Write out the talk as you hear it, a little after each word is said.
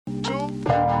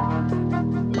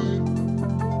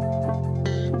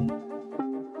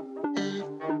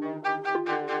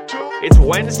It's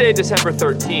Wednesday, December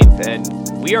 13th,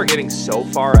 and we are getting so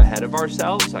far ahead of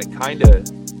ourselves. I kind of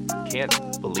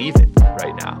can't believe it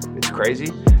right now. It's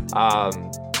crazy.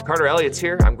 Carter Elliott's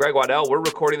here. I'm Greg Waddell. We're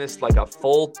recording this like a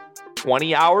full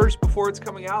 20 hours before it's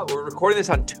coming out. We're recording this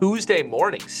on Tuesday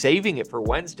morning, saving it for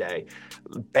Wednesday.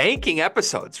 Banking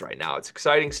episodes right now. It's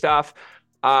exciting stuff.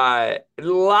 A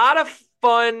lot of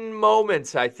fun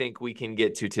moments I think we can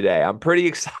get to today. I'm pretty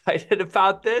excited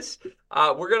about this.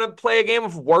 We're going to play a game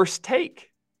of worst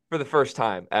take for the first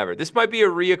time ever. This might be a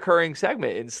reoccurring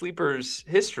segment in Sleeper's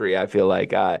history, I feel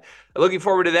like. Looking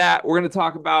forward to that. We're going to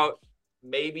talk about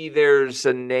maybe there's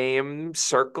a name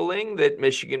circling that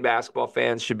Michigan basketball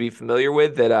fans should be familiar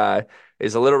with that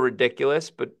is a little ridiculous,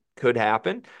 but could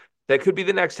happen. That could be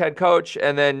the next head coach.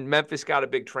 And then Memphis got a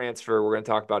big transfer. We're going to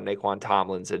talk about Naquan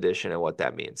Tomlin's addition and what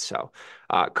that means. So,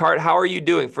 Cart, how are you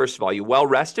doing? First of all, you well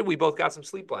rested? We both got some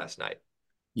sleep last night.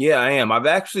 Yeah, I am. I've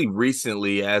actually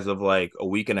recently, as of like a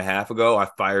week and a half ago, I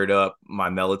fired up my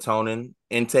melatonin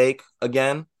intake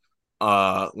again.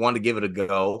 Wanted to give it a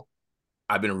go.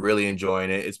 I've been really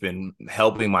enjoying it. It's been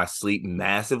helping my sleep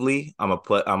massively. I'm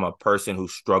a person who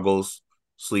struggles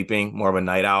sleeping, more of a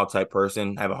night owl type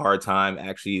person. I have a hard time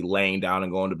actually laying down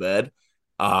and going to bed.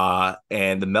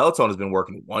 And the melatonin has been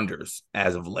working wonders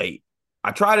as of late.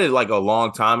 I tried it like a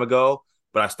long time ago,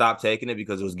 but I stopped taking it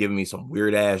because it was giving me some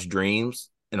weird ass dreams,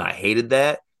 and I hated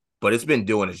that. But it's been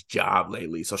doing its job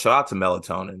lately. So shout out to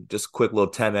melatonin. Just quick little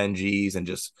 10 NGs and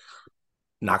just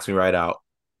knocks me right out.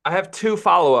 I have two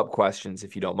follow-up questions,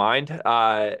 if you don't mind.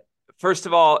 First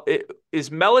of all, is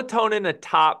melatonin a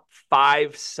top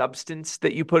 5 substance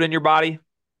that you put in your body?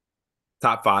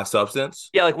 Top five substance.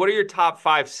 Yeah, like what are your top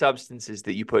 5 substances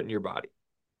that you put in your body?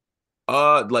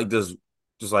 Like does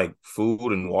just like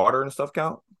food and water and stuff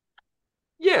count?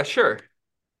 Yeah, sure.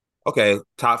 Okay,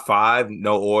 top five,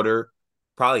 no order.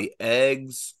 Probably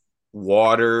eggs,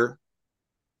 water,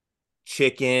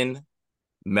 chicken,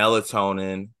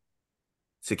 melatonin,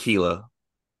 tequila.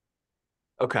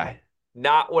 Okay.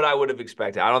 Not what I would have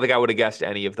expected. I don't think I would have guessed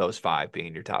any of those 5 being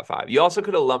in your top 5. You also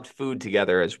could have lumped food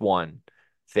together as one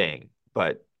thing,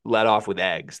 but let off with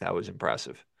eggs. That was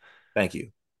impressive. Thank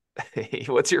you.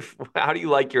 How do you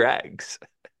like your eggs?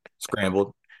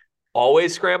 Scrambled.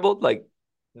 Always scrambled? Like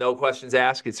no questions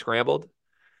asked, it's scrambled?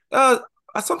 Uh,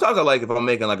 sometimes I like if I'm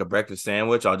making like a breakfast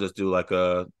sandwich, I'll just do like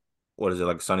a what is it,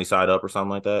 like a sunny side up or something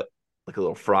like that. Like a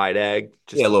little fried egg? Yeah,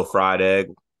 Just a little fried egg.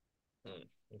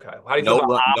 okay. How do you feel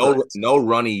about omelets? No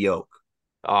runny yolk.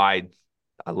 Oh, I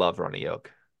love runny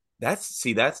yolk.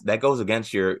 That goes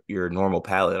against your normal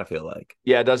palate, I feel like.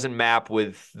 Yeah, it doesn't map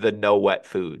with the no wet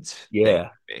foods thing Yeah.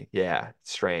 for me. Yeah,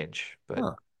 it's strange, but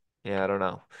Huh. yeah, I don't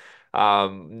know.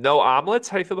 No omelets?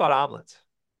 How do you feel about omelets?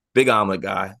 Big omelet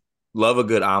guy. Love a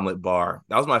good omelet bar.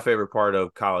 That was my favorite part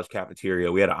of college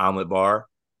cafeteria. We had an omelet bar.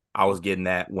 I was getting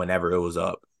that whenever it was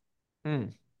up. Hmm.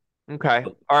 Okay.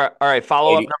 All right.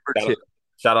 Follow up Lady, number two.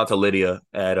 shout out to Lydia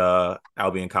at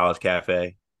Albion College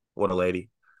Cafe. What a lady.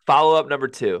 Follow up number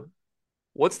two.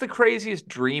 What's the craziest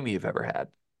dream you've ever had?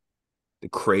 The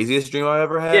craziest dream I've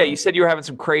ever Yeah, had. you said you were having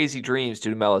some crazy dreams due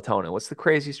to melatonin. What's the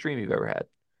craziest dream you've ever had?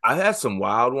 I've had some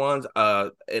wild ones.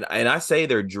 And I say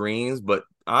they're dreams, but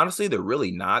honestly, they're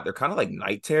really not. They're kind of like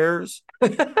night terrors.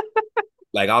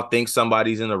 Like I'll think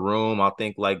somebody's in the room. I'll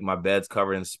think like my bed's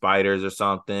covered in spiders or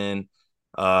something.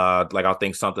 Like I'll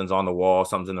think something's on the wall,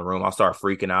 something's in the room. I'll start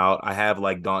freaking out. I have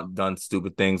like done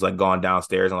stupid things like gone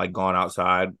downstairs and like gone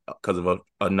outside because of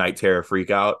a night terror freak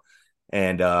out.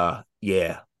 And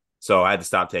yeah. So I had to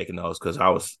stop taking those because I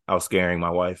was scaring my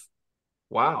wife.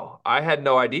 Wow, I had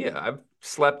no idea. I've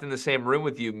slept in the same room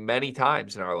with you many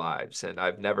times in our lives, and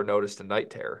I've never noticed a night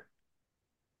terror.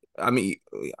 I mean,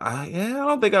 I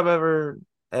don't think I've ever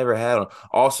had one.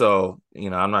 Also,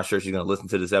 I'm not sure she's gonna listen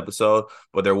to this episode,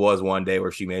 but there was one day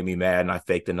where she made me mad and I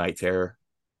faked the night terror.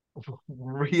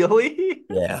 Really?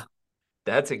 Yeah,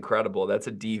 That's incredible. That's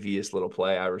a devious little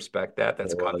play. I respect that.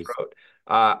 That's it was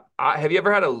cutthroat. Have you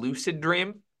ever had a lucid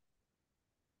dream?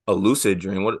 a lucid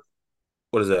dream. What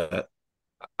is that?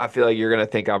 I feel like you're gonna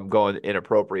think I'm going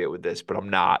inappropriate with this, but I'm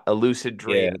not. A lucid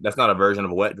dream. Yeah, that's not a version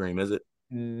of a wet dream, is it?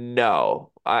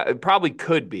 No, it probably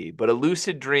could be, but a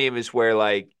lucid dream is where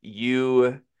like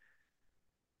you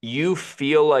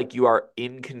feel like you are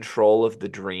in control of the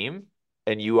dream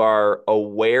and you are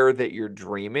aware that you're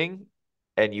dreaming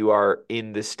and you are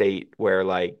in the state where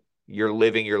like you're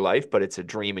living your life, but it's a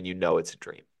dream and you know it's a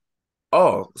dream.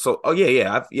 Oh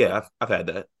yeah, I've had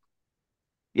that.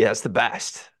 Yeah, it's the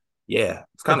best. Yeah,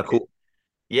 it's kind of cool.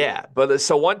 Yeah, but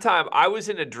so one time I was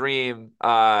in a dream.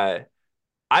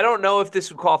 I don't know if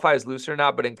this would qualify as lucid or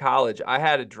not, but in college, I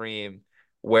had a dream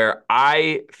where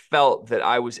I felt that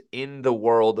I was in the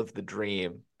world of the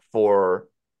dream for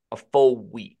a full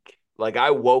week. Like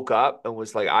I woke up and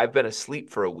was like, I've been asleep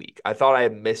for a week. I thought I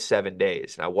had missed 7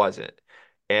 days and I wasn't.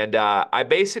 And I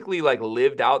basically like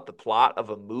lived out the plot of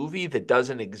a movie that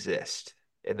doesn't exist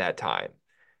in that time.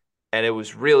 And it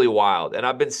was really wild. And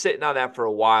I've been sitting on that for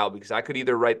a while because I could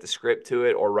either write the script to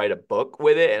it or write a book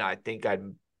with it. And I think I'd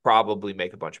probably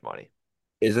make a bunch of money.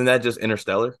 Isn't that just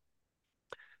Interstellar?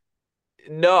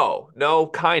 No, no,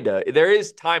 kinda. There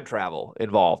is time travel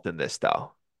involved in this,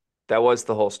 though. That was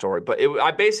the whole story. But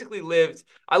I basically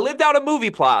I lived out a movie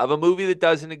plot of a movie that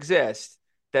doesn't exist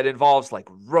that involves like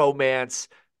romance,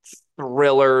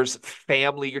 thrillers,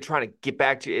 family. You're trying to get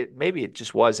back to it. Maybe it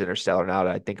just was Interstellar now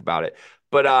that I think about it.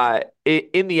 But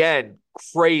in the end,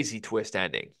 crazy twist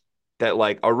ending that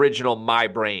like original my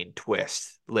brain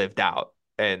twist lived out.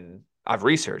 And I've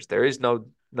researched there is no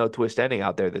twist ending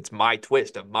out there that's my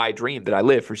twist of my dream that I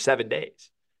lived for 7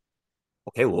 days.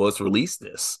 Okay, well, let's release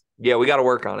this. Yeah, we got to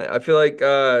work on it. I feel like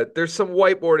there's some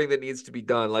whiteboarding that needs to be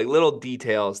done, like little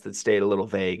details that stayed a little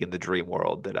vague in the dream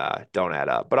world that don't add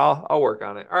up. But I'll work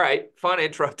on it. All right, fun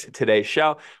intro to today's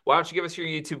show. Why don't you give us your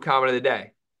YouTube comment of the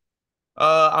day?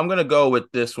 I'm gonna go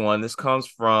with this one. This comes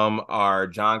from our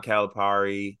John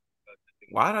Calipari.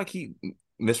 Why do I keep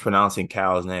mispronouncing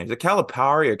Cal's name? Is it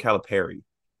Calipari or Calipari?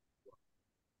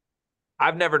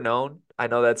 I've never known. I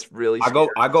know that's really I scary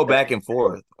go I to go say. back and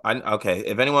forth. Okay.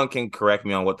 If anyone can correct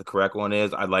me on what the correct one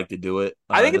is, I'd like to do it.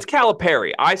 I think it's Just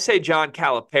Calipari. I say John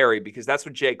Calipari because that's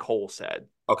what J. Cole said.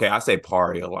 okay. I say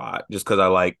Pari a lot just because I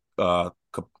like Campari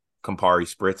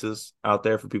spritzes out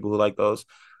there for people who like those.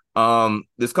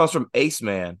 This comes from Ace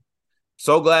Man.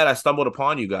 So glad I stumbled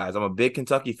upon you guys. I'm a big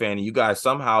Kentucky fan, and you guys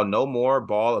somehow know more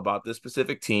ball about this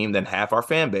specific team than half our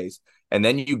fan base. And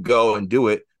then you go and do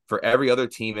it for every other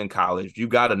team in college. You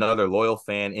got another loyal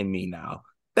fan in me now.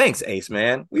 Thanks, Ace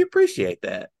Man. We appreciate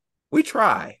that. We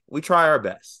try. We try our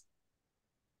best.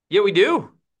 Yeah, we do.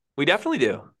 We definitely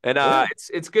do. And Yeah.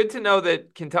 it's good to know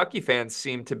that Kentucky fans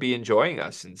seem to be enjoying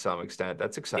us in some extent.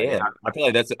 That's exciting. Yeah. I feel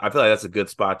like that's a good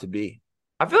spot to be.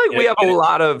 I feel like Yeah. we have a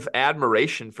lot of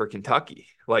admiration for Kentucky,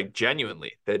 like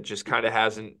genuinely, that just kind of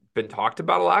hasn't been talked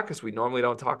about a lot because we normally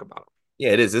don't talk about them.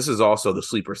 Yeah, it is. This is also the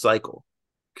sleeper cycle.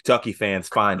 Kentucky fans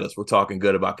find us. We're talking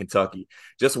good about Kentucky.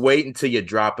 Just wait until you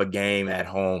drop a game at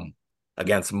home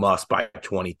against Muss by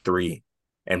 23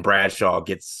 and Bradshaw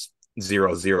gets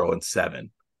 0-0 and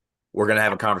 7. We're going to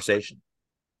have a conversation.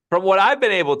 From what I've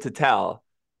been able to tell,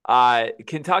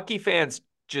 Kentucky fans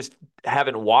just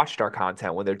haven't watched our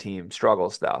content when their team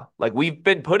struggles, though. Like we've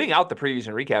been putting out the previews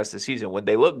and recaps this season. When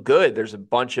they look good, there's a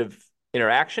bunch of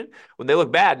interaction. When they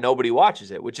look bad, nobody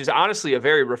watches it, which is honestly a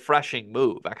very refreshing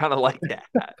move. I kind of like that.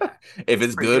 If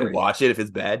it's Pretty good, good. watch it. If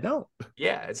it's bad, don't.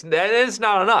 Yeah, it's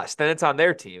not on us. Then it's on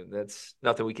their team. That's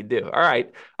nothing we can do. All right.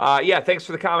 Yeah, thanks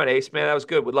for the comment, Ace. Man, that was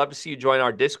good. Would love to see you join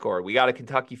our Discord. We got a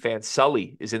Kentucky fan.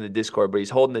 Sully is in the Discord, but he's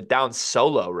holding it down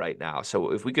solo right now.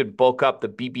 So if we could bulk up the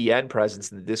BBN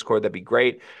presence in the Discord, that'd be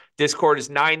great. Discord is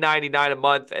 $9.99 a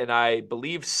month, and I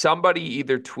believe somebody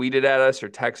either tweeted at us or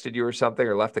texted you or something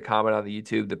or left a comment on the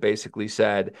YouTube that basically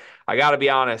said, I got to be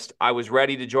honest, I was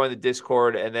ready to join the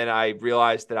Discord, and then I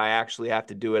realized that I actually have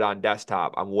to do it on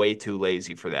desktop. I'm way too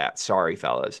lazy for that. Sorry,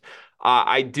 fellas.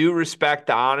 I do respect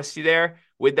the honesty there.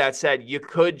 With that said, you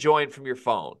could join from your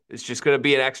phone. It's just going to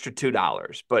be an extra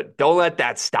 $2, but don't let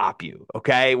that stop you.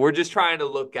 Okay. We're just trying to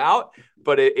look out.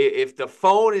 But if the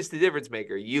phone is the difference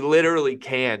maker, you literally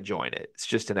can join it. It's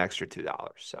just an extra $2.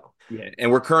 So, Yeah.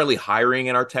 And we're currently hiring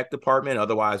in our tech department.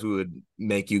 Otherwise, we would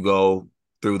make you go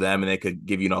through them and they could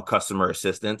give you, customer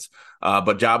assistance.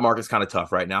 But job market's kind of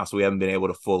tough right now. So we haven't been able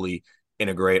to fully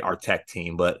integrate our tech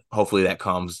team, but hopefully that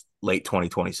comes late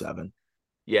 2027.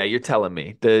 yeah, you're telling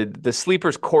me the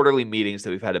sleepers quarterly meetings that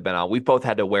we've had to been on, we've both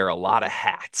had to wear a lot of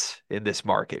hats in this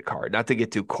market card. Not to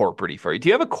get too corporate for you. Do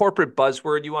you have a corporate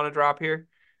buzzword you want to drop here?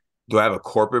 Do I have a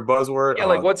corporate buzzword? Yeah,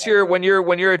 like what's your when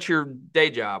you're at your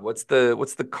day job, what's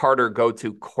the Carter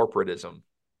go-to corporatism?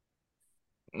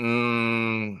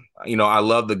 I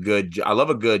love a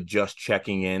good just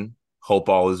checking in. Hope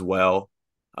all is well.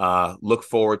 Look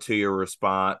forward to your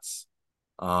response.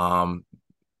 Um,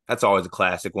 that's always a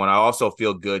classic one. I also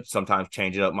feel good sometimes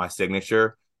changing up my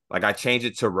signature. Like I change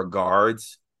it to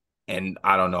regards, and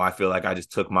I don't know. I feel like I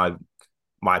just took my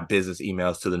business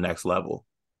emails to the next level.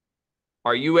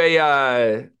 Are you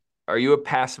a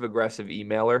passive aggressive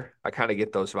emailer? I kind of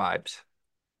get those vibes.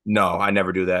 No, I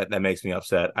never do that. That makes me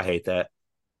upset. I hate that.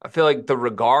 I feel like the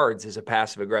regards is a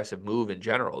passive aggressive move in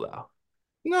general, though.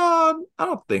 No, I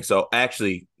don't think so.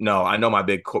 Actually, no. I know my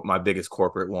biggest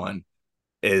corporate one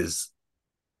is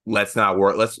let's not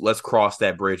work. Let's cross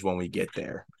that bridge when we get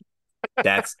there.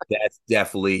 That's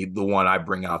definitely the one I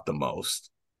bring out the most.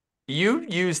 You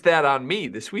used that on me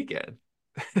this weekend.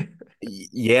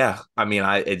 Yeah, I mean,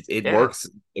 it Yeah. works.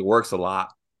 It works a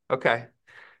lot. Okay.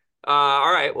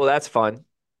 All right. Well, that's fun.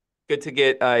 Good to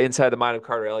get inside the mind of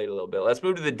Carter Elliott a little bit. Let's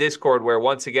move to the Discord, where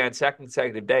once again, second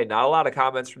consecutive day, not a lot of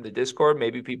comments from the Discord.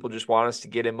 Maybe people just want us to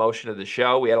get in motion of the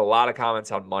show. We had a lot of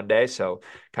comments on Monday, so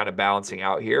kind of balancing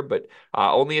out here, but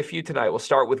only a few tonight. We'll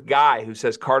start with Guy, who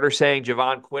says Carter saying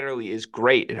Javon Quinterly is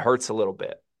great. It hurts a little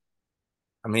bit.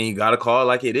 I mean, you got to call it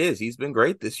like it is. He's been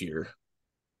great this year.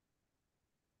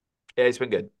 Yeah, he's been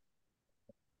good.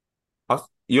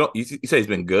 You say he's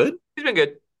been good? He's been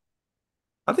good.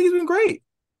 I think he's been great.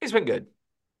 He's been good.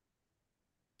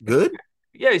 Good?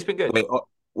 Yeah, he's been good.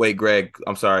 Wait, Greg.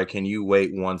 I'm sorry. Can you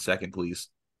wait 1 second, please?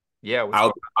 Yeah, what's I'll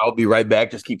going I'll be right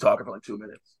back. Just keep talking for like 2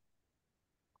 minutes.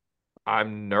 on?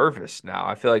 I'm nervous now.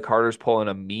 I feel like Carter's pulling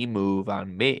a me move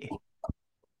on me.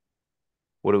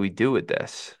 What do we do with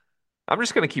this? I'm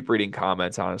just going to keep reading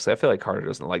comments, honestly. I feel like Carter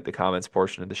doesn't like the comments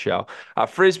portion of the show.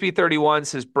 Frisbee31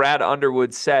 says Brad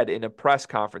Underwood said in a press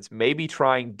conference, maybe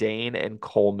trying Dane and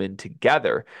Coleman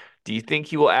together. Do you think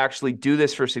he will actually do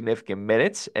this for significant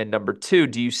minutes? And number two,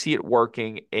 do you see it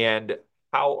working and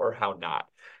how or how not?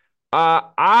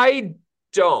 I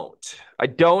don't. I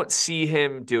don't see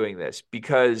him doing this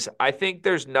because I think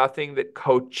there's nothing that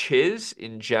coaches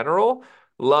in general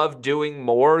love doing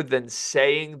more than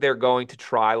saying they're going to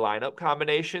try lineup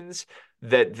combinations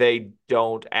that they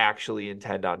don't actually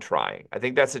intend on trying. I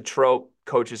think that's a trope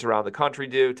coaches around the country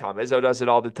do. Tom Izzo does it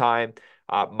all the time.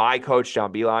 My coach,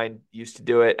 John Beeline, used to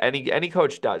do it. Any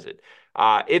coach does it.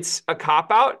 It's a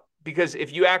cop out because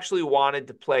if you actually wanted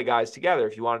to play guys together,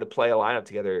 if you wanted to play a lineup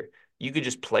together, you could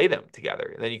just play them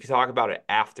together and then you could talk about it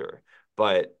after.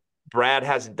 But Brad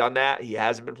hasn't done that. He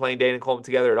hasn't been playing Dane and Coleman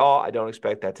together at all. I don't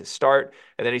expect that to start.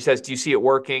 And then he says, do you see it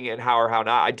working and how or how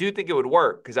not? I do think it would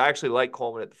work because I actually like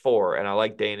Coleman at the 4 and I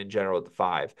like Dane in general at the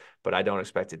 5, but I don't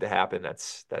expect it to happen.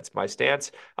 That's my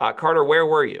stance. Carter, where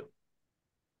were you?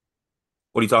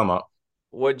 What are you talking about?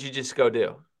 What'd you just go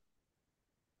do?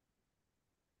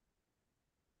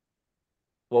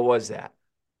 What was that?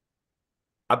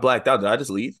 I blacked out. Did I just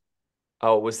leave?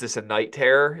 Oh, was this a night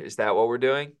terror? Is that what we're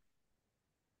doing?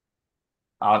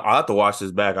 I'll have to watch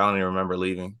this back. I don't even remember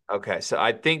leaving. Okay, so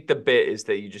I think the bit is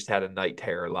that you just had a night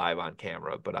terror live on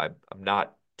camera, but I'm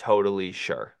not totally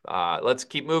sure. Let's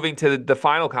keep moving to the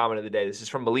final comment of the day. This is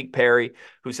from Malik Perry,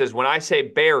 who says, "When I say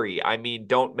bury, I mean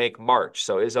don't make March.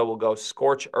 So Izzo will go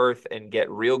scorch earth and get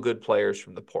real good players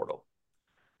from the portal."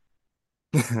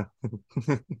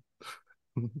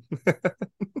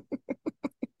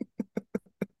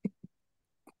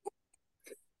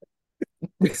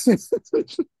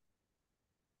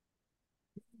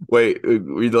 Wait,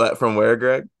 read that from where,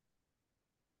 Greg?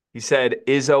 He said,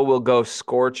 "Izzo will go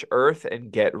scorch earth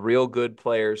and get real good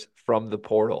players from the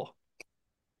portal."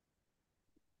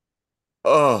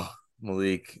 Oh,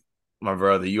 Malik, my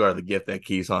brother, you are the gift that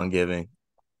keeps on giving.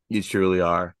 You truly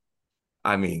are.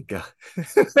 I mean, God.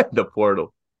 The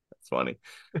portal. That's funny.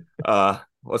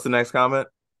 What's the next comment?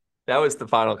 That was the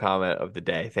final comment of the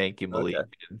day. Thank you, Malik.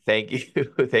 Okay. Thank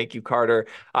you. Thank you, Carter.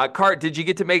 Cart, did you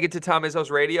get to make it to Tom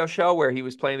Izzo's radio show where he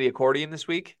was playing the accordion this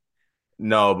week?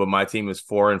 No, but my team is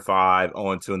 4-5,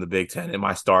 0-2 in the Big Ten, and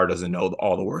my star doesn't know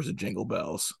all the words of Jingle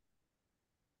Bells.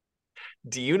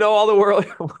 Do you know all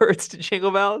the words to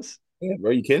Jingle Bells? Yeah,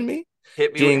 bro, you kidding me?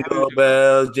 Hit me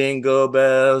with Jingle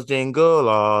bells, jingle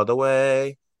all the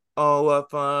way. Oh, what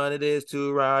fun it is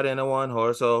to ride in a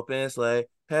one-horse open sleigh.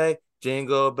 Hey,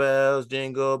 jingle bells,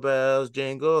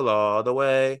 jingle all the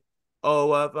way. Oh,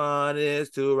 what fun it is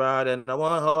to ride in a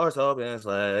one-horse open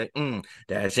sleigh.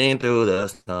 Dashing through the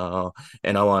snow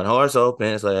in a one-horse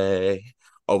open sleigh.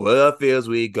 Over the fields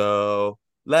we go,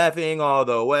 laughing all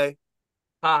the way.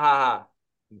 ha ha ha.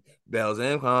 Bells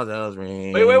and clouds Wait, wait,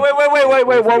 ring. wait, wait, wait, wait,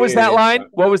 wait. What was that Spirit line?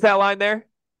 What was that line there?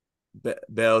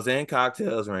 bells and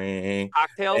cocktails ring.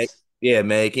 Cocktails? Yeah,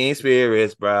 making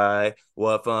spirits bright.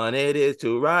 What fun it is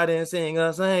to ride and sing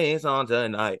a sleighing song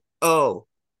tonight. Oh,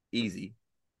 easy.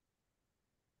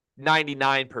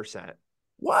 99%.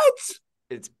 What?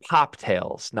 It's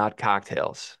poptails, not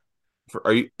cocktails.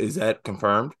 Are you? Is that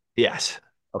confirmed? Yes.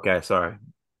 Okay, sorry.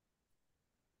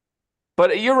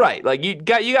 But you're right. Like you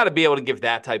got to be able to give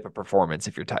that type of performance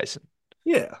if you're Tyson.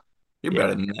 Yeah, you're Yeah.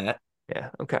 better than that. Yeah.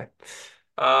 Okay.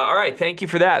 All right. Thank you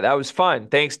for that. That was fun.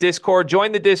 Thanks, Discord.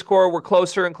 Join the Discord. We're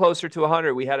closer and closer to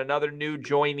 100. We had another new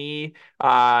joinee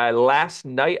last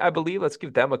night, I believe. Let's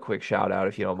give them a quick shout out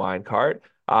if you don't mind, Cart.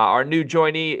 Our new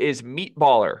joinee is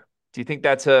Meatballer. Do you think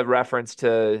that's a reference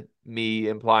to me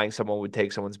implying someone would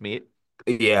take someone's meat?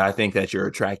 Yeah, I think that you're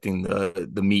attracting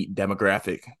the meat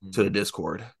demographic to the Mhm.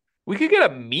 Discord. We could get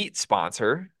a meat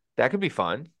sponsor. That could be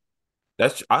fun.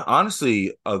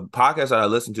 Honestly a podcast that I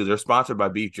listen to. They're sponsored by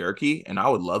beef jerky, and I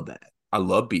would love that. I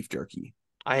love beef jerky.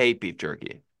 I hate beef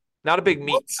jerky. Not a big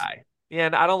meat What? guy. Yeah,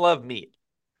 and I don't love meat.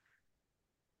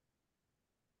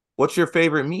 What's your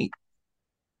favorite meat?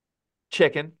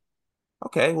 Chicken.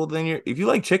 Okay, well then if you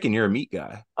like chicken, you're a meat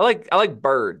guy. I like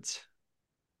birds.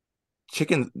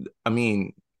 Chicken, I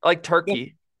mean, I like yeah,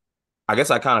 turkey. I guess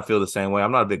I kind of feel the same way.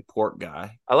 I'm not a big pork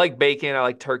guy. I like bacon. I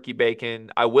like turkey bacon.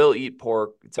 I will eat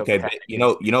pork. It's Okay, okay.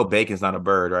 bacon's not a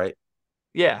bird, right?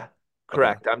 Yeah, Okay, of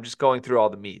correct. I'm just going through all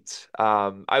the meats.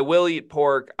 I will eat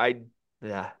pork.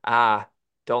 Yeah,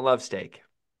 don't love steak.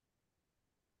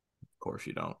 course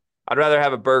you don't. I'd rather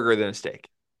have a burger than a steak.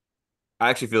 I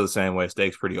actually feel the same way.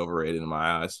 Steak's pretty overrated in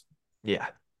my eyes. Yeah.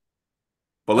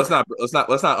 But let's Okay. not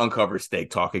let's not uncover steak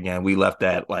talk again. We left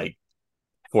that like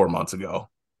 4 months ago.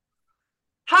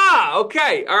 Ha!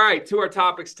 Okay. All right. To our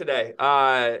topics today.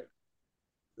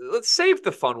 Let's save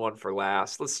the fun one for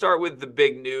last. Let's start with the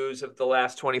big news of the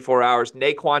last 24 hours.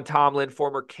 Naquan Tomlin,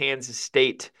 former Kansas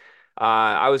State.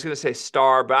 I was going to say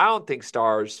star, but I don't think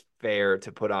star is fair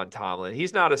to put on Tomlin.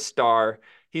 He's not a star.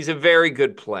 He's a very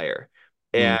good player.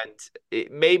 Mm. And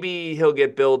maybe he'll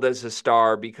get billed as a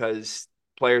star because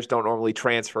players don't normally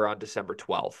transfer on December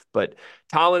 12th. But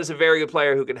Tomlin is a very good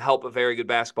player who can help a very good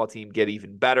basketball team get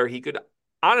even better. He could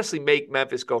honestly make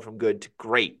Memphis go from good to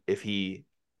great if he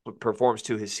performs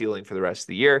to his ceiling for the rest of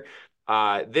the year.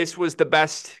 This was the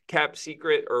best kept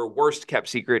secret or worst kept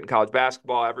secret in college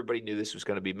basketball. Everybody knew this was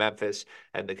going to be Memphis,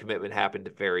 and the commitment happened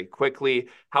very quickly.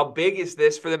 How big is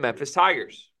this for the Memphis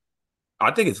Tigers? I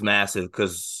think it's massive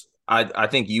because I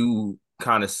think you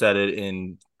kind of said it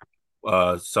in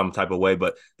some type of way,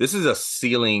 but this is a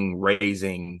ceiling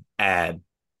raising ad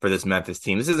for this Memphis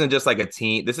team. This isn't just like a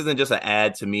team. This isn't just an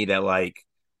ad to me that like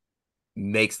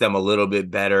makes them a little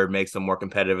bit better, makes them more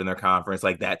competitive in their conference,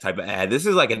 like that type of ad. This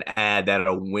is like an ad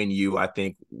that'll win you, I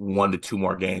think, 1 to 2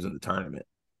 more games in the tournament,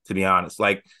 to be honest.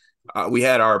 Like we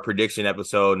had our prediction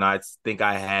episode, and I think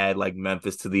I had like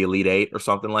Memphis to the Elite Eight or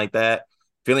something like that.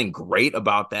 Feeling great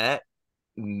about that.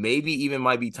 Maybe even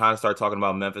might be time to start talking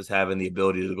about Memphis having the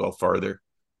ability to go further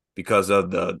because of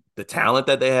the talent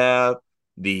that they have,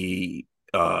 the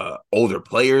older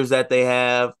players that they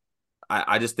have.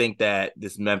 I just think that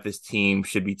this Memphis team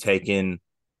should be taken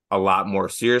a lot more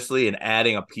seriously, and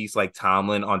adding a piece like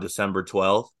Tomlin on December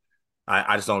 12th,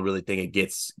 I just don't really think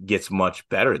it gets much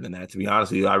better than that, to be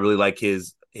honest with you. I really like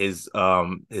his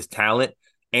talent,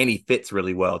 and he fits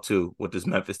really well too with this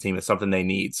Memphis team. It's something they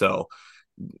need. So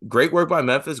great work by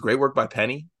Memphis, great work by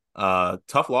Penny.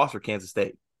 Tough loss for Kansas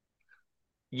State.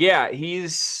 Yeah,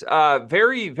 he's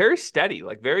very, very steady,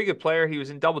 like very good player. He was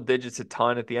in double digits a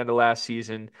ton at the end of last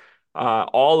season.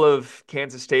 All of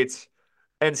Kansas State's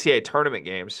NCAA tournament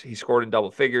games, he scored in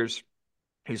double figures.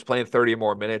 He was playing 30 or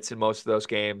more minutes in most of those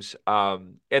games.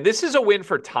 And this is a win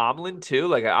for Tomlin too.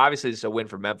 Like obviously this is a win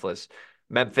for Memphis.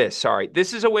 Memphis, sorry.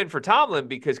 This is a win for Tomlin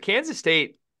because Kansas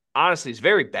State honestly is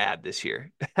very bad this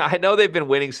year. I know they've been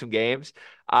winning some games.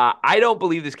 I don't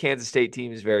believe this Kansas State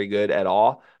team is very good at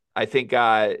all. I think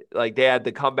like they had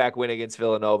the comeback win against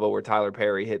Villanova where Tyler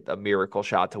Perry hit a miracle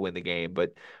shot to win the game.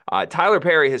 But Tyler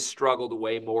Perry has struggled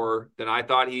way more than I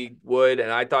thought he would,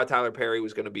 and I thought Tyler Perry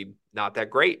was going to be not that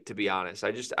great, to be honest.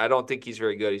 I don't think he's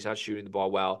very good. He's not shooting the ball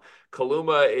well.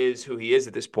 Kaluma is who he is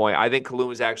at this point. I think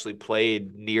Kaluma's actually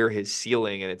played near his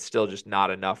ceiling, and it's still just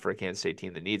not enough for a Kansas State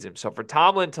team that needs him. So for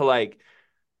Tomlin to like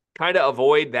kind of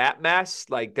avoid that mess.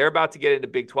 Like they're about to get into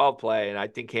Big 12 play, and I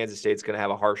think Kansas State's going to have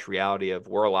a harsh reality of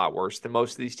we're a lot worse than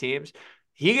most of these teams.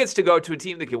 He gets to go to a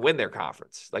team that can win their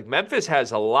conference. Like Memphis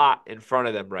has a lot in front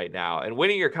of them right now, and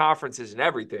winning your conference isn't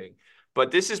everything. But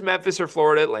this is Memphis or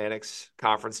Florida Atlantic's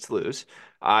conference to lose.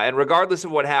 And regardless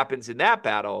of what happens in that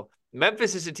battle,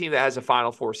 Memphis is a team that has a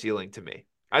Final Four ceiling to me.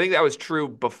 I think that was true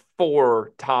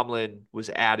before Tomlin was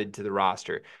added to the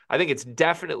roster. I think it's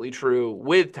definitely true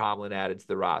with Tomlin added to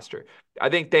the roster. I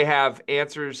think they have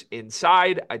answers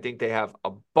inside. I think they have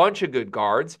a bunch of good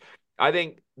guards. I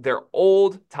think they're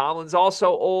old. Tomlin's also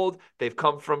old. They've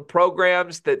come from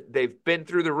programs that they've been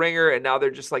through the ringer and now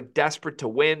they're just like desperate to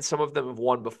win. Some of them have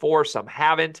won before, some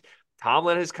haven't.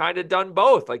 Tomlin has kind of done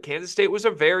both. Like Kansas State was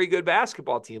a very good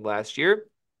basketball team last year,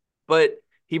 but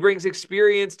He brings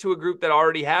experience to a group that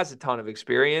already has a ton of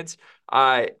experience.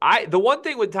 The one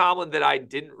thing with Tomlin that I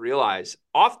didn't realize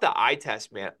off the eye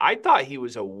test, man, I thought he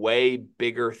was a way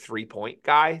bigger 3-point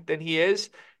guy than he is.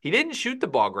 He didn't shoot the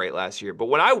ball great last year, but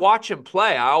when I watch him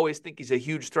play, I always think he's a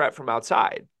huge threat from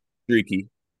outside. Streaky.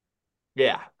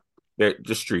 Yeah, They're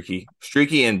just streaky,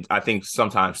 and I think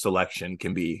sometimes selection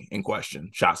can be in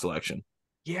question. Shot selection.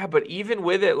 yeah, but even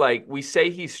with it, like we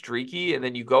say he's streaky, and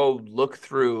then you go look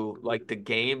through like the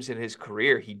games in his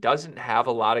career, he doesn't have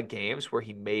a lot of games where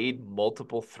he made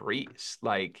multiple threes.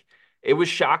 Like it was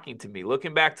shocking to me.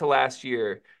 Looking back to last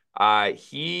year,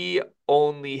 he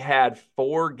only had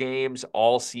 4 games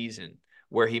all season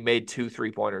where he made 2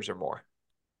 3-pointers or more.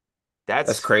 That's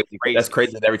That's crazy. That's crazy.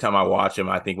 crazy. That every time I watch him,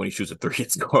 I think when he shoots a three,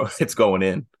 it's going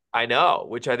in. I know,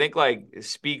 which I think like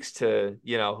speaks to,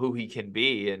 who he can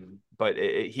be but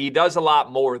he does a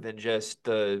lot more than just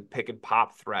the pick and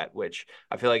pop threat, which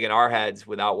I feel like in our heads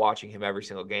without watching him every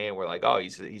single game, we're like, "Oh,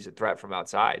 he's a threat from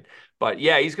outside." But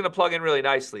yeah, he's going to plug in really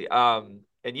nicely. And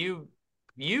you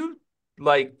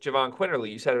like Javon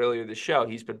Quinterly, you said earlier this show,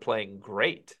 he's been playing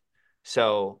great.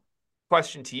 So,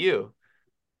 question to you,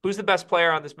 who's the best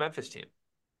player on this Memphis team?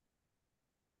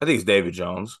 I think it's David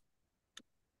Jones.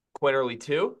 Quinterly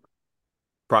 2,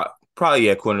 Probably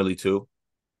yeah, Quinterly too.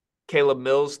 Caleb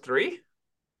Mills 3.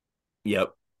 Yep.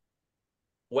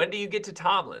 When do you get to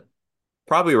Tomlin?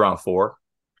 Probably around 4.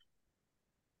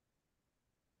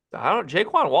 I don't.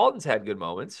 Jaquan Walton's had good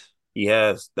moments. He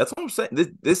has. That's what I'm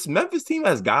saying. This Memphis team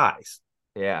has guys.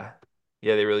 Yeah,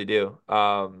 yeah, they really do.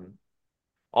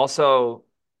 Also,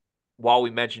 while we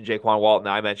mentioned Jaquan Walton,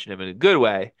 I mentioned him in a good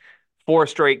way. 4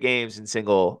 straight games in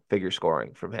single figure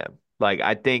scoring from him. Like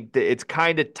I think that it's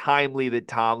kind of timely that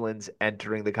Tomlin's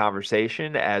entering the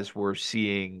conversation as we're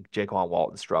seeing Jaquan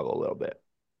Walton struggle a little bit.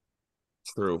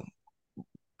 True.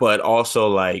 But also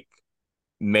like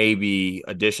maybe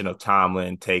addition of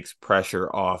Tomlin takes pressure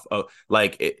off of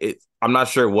like I'm not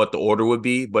sure what the order would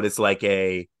be, but it's like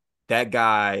that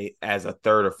guy as a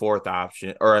third or fourth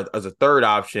option or as a third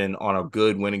option on a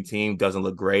good winning team doesn't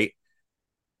look great.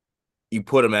 You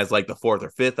put him as like the fourth or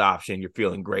fifth option, you're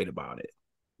feeling great about it.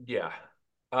 Yeah.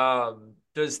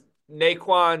 Does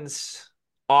Naquan's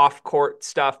off court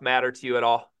stuff matter to you at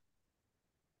all?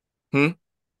 Hmm?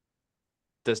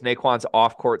 Does Naquan's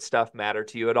off court stuff matter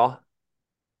to you at all?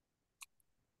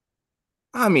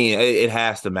 I mean, it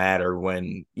has to matter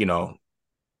when,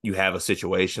 you have a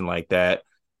situation like that.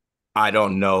 I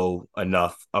don't know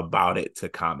enough about it to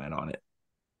comment on it.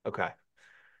 Okay.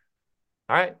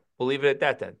 All right. We'll leave it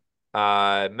at that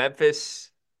then. Memphis,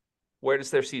 where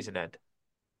does their season end?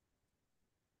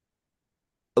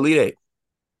 Elite Eight.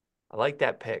 I like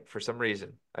that pick for some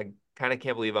reason. I kind of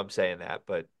can't believe I'm saying that,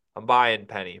 but I'm buying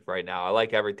Penny right now. I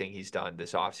like everything he's done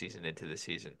this offseason into the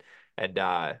season. And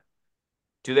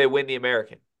do they win the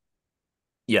American?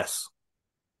 Yes.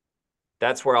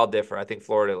 That's where I'll differ. I think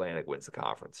Florida Atlantic wins the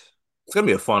conference. It's gonna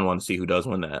be a fun one to see who does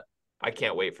win that. I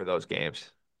can't wait for those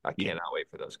games. I Yeah. cannot wait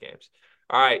for those games.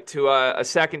 All right, to a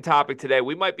second topic today.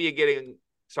 We might be getting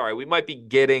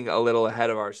a little ahead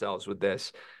of ourselves with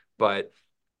this, but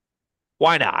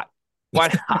why not? Why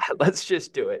not? Let's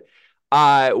just do it.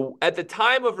 At the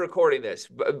time of recording this,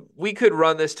 we could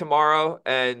run this tomorrow,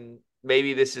 and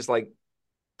maybe this is like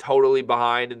totally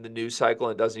behind in the news cycle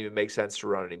and doesn't even make sense to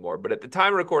run anymore. But at the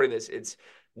time of recording this, it's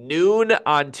noon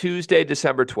on Tuesday,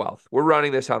 December 12th. We're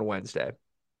running this on Wednesday.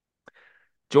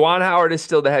 Juwan Howard is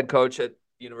still the head coach at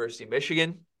University of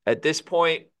Michigan. At this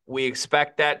point, we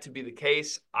expect that to be the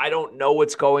case. I don't know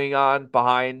what's going on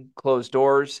behind closed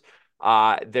doors.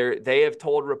 They have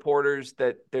told reporters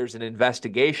that there's an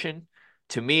investigation.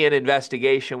 To me, an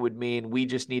investigation would mean we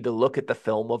just need to look at the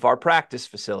film of our practice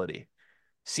facility.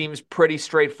 Seems pretty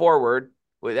straightforward.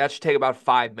 That should take about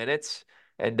 5 minutes.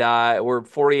 And we're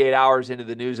 48 hours into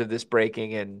the news of this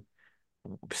breaking and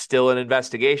still an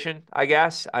investigation, I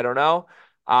guess. I don't know.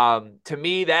 To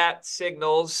me, that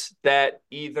signals that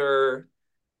either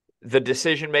the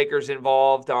decision makers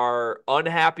involved are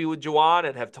unhappy with Juwan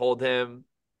and have told him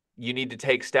you need to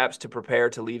take steps to prepare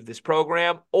to leave this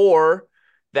program, or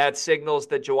that signals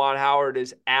that Juwan Howard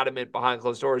is adamant behind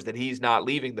closed doors that he's not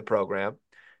leaving the program.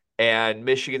 And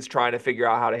Michigan's trying to figure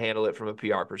out how to handle it from a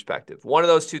PR perspective. One of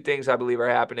those two things I believe are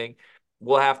happening.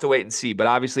 We'll have to wait and see. But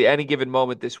obviously, any given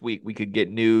moment this week, we could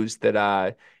get news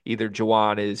that either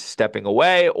Juwan is stepping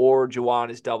away or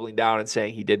Juwan is doubling down and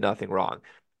saying he did nothing wrong.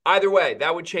 Either way,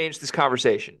 that would change this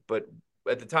conversation. But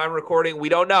at the time of recording, we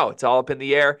don't know. It's all up in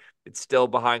the air. It's still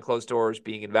behind closed doors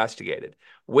being investigated.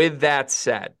 With that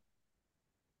said,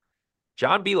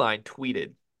 John Beilein tweeted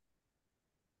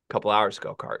a couple hours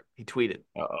ago, Cart. He tweeted.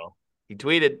 Uh-oh. He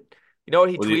tweeted, You know what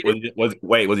he Was he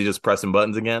tweeted? was he just pressing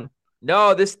buttons again?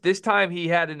 No, this time he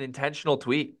had an intentional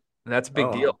tweet, and that's a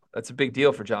big deal. Oh, That's a big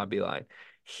deal for John Beeline.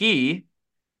 He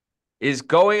is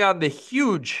going on the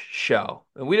Huge Show,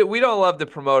 and we don't love to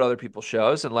promote other people's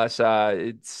shows unless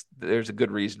it's there's a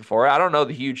good reason for it. I don't know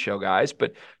the Huge Show, guys,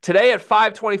 but today at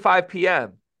 5:25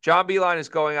 p.m., John Beeline is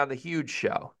going on the Huge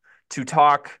Show to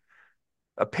talk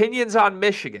opinions on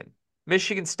Michigan,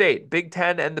 Michigan State, Big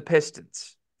Ten, and the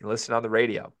Pistons. You can listen on the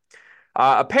radio.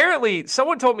 Apparently,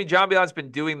 someone told me John Beeline's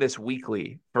been doing this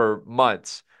weekly for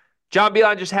months. John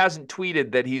Beeline just hasn't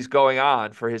tweeted that he's going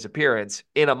on for his appearance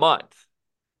in a month.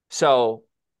 So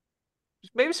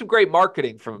maybe some great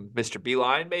marketing from Mr.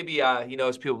 Beeline. Maybe he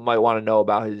knows people might want to know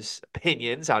about his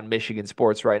opinions on Michigan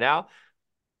sports right now.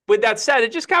 With that said,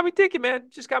 it just got me thinking, man.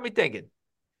 Just got me thinking.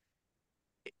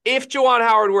 If Juwan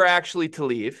Howard were actually to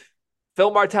leave,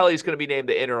 Phil Martelli is going to be named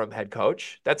the interim head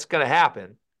coach. That's going to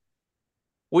happen.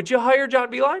 Would you hire John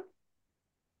Beeline?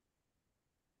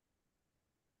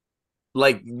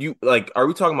 are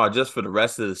we talking about just for the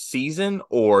rest of the season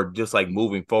or just like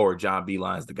moving forward? John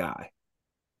Beeline's the guy.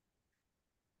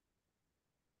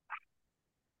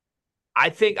 I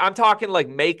think I'm talking like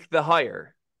make the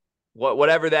hire,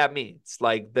 whatever that means.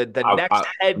 Like the next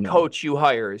head No, coach you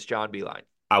hire is John Beeline.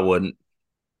 I wouldn't.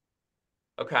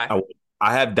 Okay.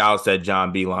 I have doubts that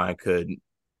John Beeline could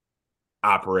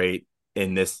operate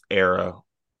in this era.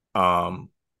 Um,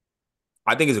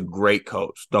 I think he's a great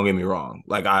coach. Don't get me wrong.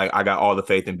 Like I got all the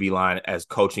faith in Beeline as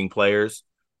coaching players.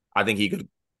 I think he could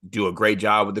do a great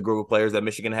job with the group of players that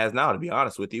Michigan has now, to be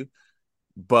honest with you.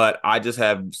 But I just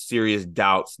have serious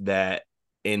doubts that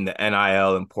in the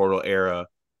NIL and portal era,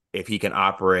 if he can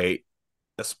operate,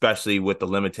 especially with the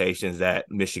limitations that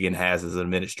Michigan has as an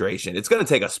administration, it's going to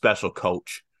take a special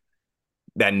coach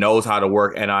that knows how to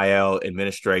work NIL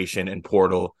administration and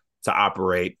portal to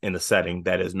operate in the setting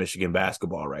that is Michigan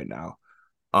basketball right now.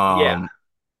 Yeah.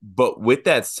 But with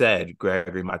that said,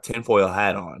 Gregory, my tinfoil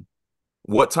hat on.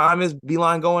 What time is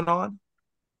Beeline going on?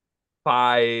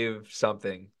 Five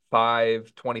something. I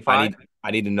 5:25. need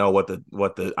I need to know what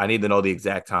the I need to know the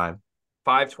exact time.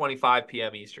 5:25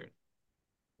 p.m. Eastern.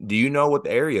 Do you know what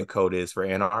the area code is for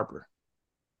Ann Arbor?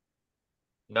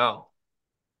 No.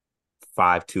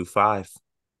 525.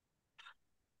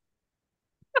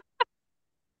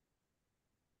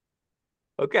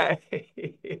 Okay.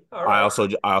 All I right. also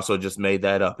I also just made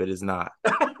that up. It is not.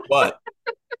 But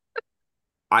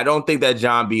I don't think that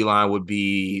John Beeline would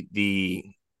be the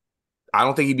I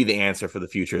don't think he'd be the answer for the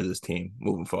future of this team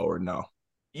moving forward. No.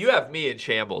 You have me in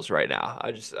shambles right now.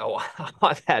 I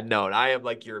want that known. I am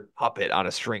like your puppet on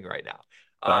a string right now.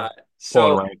 Sorry. Pulling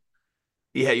So rank.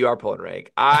 yeah, you are pulling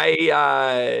rank.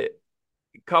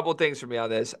 Couple things for me on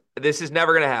this. This is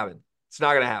never gonna happen. It's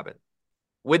not gonna happen.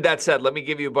 With that said, let me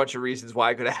give you a bunch of reasons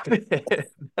why it could happen.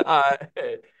 uh,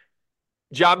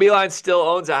 John Beeline still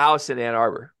owns a house in Ann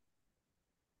Arbor.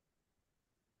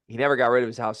 He never got rid of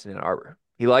his house in Ann Arbor.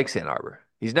 He likes Ann Arbor.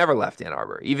 He's never left Ann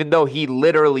Arbor, even though he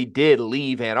literally did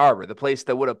leave Ann Arbor, the place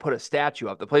that would have put a statue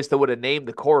up, the place that would have named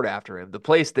the court after him, the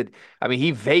place that, I mean,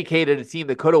 he vacated a team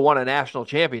that could have won a national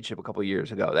championship a couple of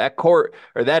years ago. That court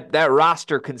or that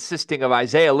roster consisting of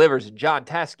Isaiah Livers and John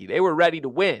Teskey, they were ready to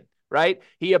win, right?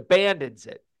 He abandons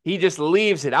it. He just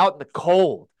leaves it out in the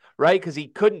cold, right? Because he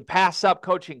couldn't pass up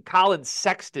coaching Colin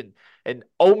Sexton and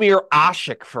Omir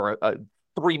Ashik for a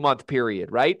 3-month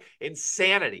period, right?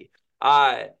 Insanity.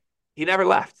 He never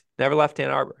left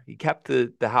Ann Arbor. He kept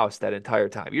the house that entire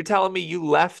time. You're telling me you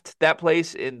left that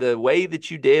place in the way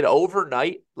that you did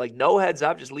overnight, like no heads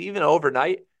up, just leaving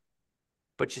overnight,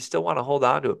 but you still want to hold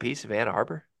on to a piece of Ann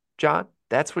Arbor, John?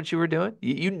 That's what you were doing?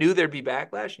 You knew there'd be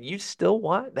backlash, and you still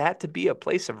want that to be a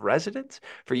place of residence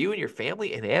for you and your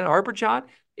family in Ann Arbor, John?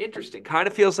 Interesting. Kind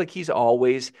of feels like he's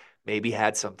always maybe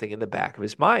had something in the back of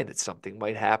his mind that something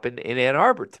might happen in Ann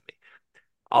Arbor to me.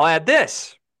 I'll add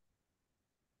this.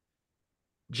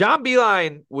 John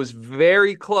Beeline was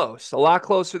very close, a lot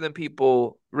closer than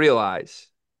people realize,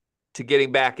 to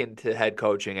getting back into head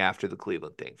coaching after the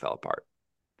Cleveland thing fell apart.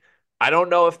 I don't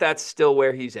know if that's still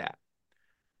where he's at,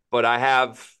 but I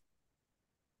have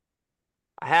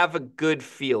a good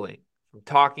feeling from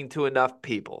talking to enough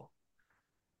people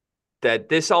that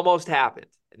this almost happened.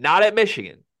 Not at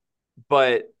Michigan,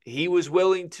 but he was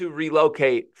willing to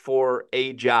relocate for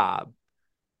a job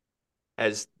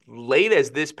as late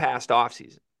as this past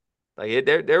offseason. Like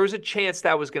there was a chance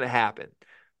that was going to happen.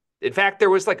 In fact, there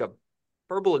was like a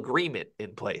verbal agreement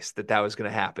in place that was going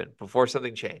to happen before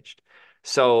something changed.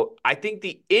 So I think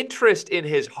the interest in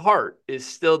his heart is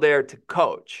still there to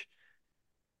coach.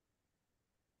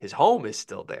 His home is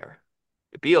still there.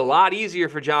 It'd be a lot easier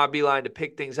for John Beilein to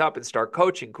pick things up and start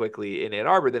coaching quickly in Ann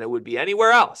Arbor than it would be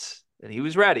anywhere else. And he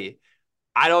was ready.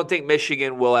 I don't think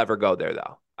Michigan will ever go there,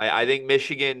 though. I think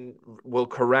Michigan will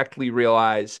correctly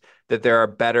realize that there are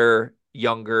better,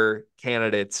 younger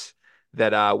candidates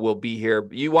that will be here.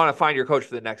 You want to find your coach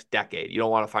for the next decade. You don't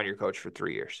want to find your coach for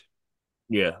 3 years.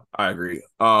 Yeah, I agree.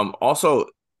 Also,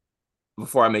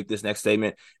 before I make this next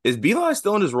statement, is Beilein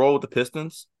still in his role with the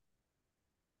Pistons?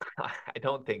 I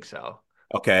don't think so.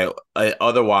 Okay.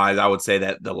 Otherwise, I would say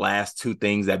that the last two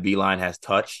things that Beilein has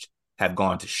touched have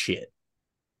gone to shit.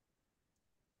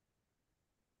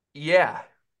 Yeah.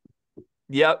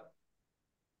 Yep.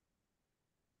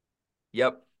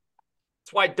 Yep.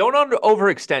 That's why don't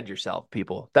overextend yourself,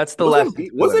 people. That's the lesson.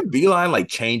 Wasn't Beilein like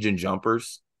changing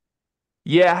jumpers?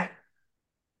 Yeah.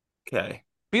 Okay.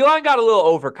 Beilein got a little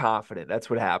overconfident. That's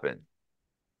what happened.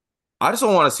 I just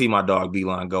don't want to see my dog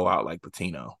Beilein go out like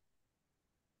Patino.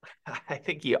 I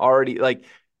think he already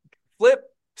flip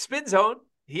spin zone.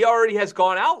 He already has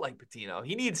gone out like Patino.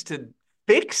 He needs to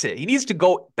fix it. He needs to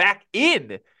go back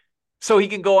in so he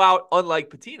can go out unlike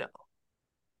Patino.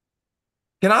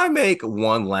 Can I make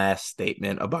one last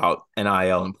statement about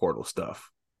NIL and portal stuff?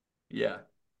 Yeah.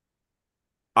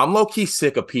 I'm low key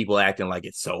sick of people acting like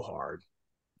it's so hard,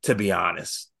 to be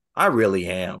honest. I really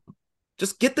am.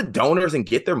 Just get the donors and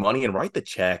get their money and write the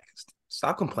check.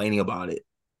 Stop complaining about it.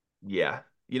 Yeah.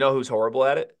 You know who's horrible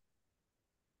at it?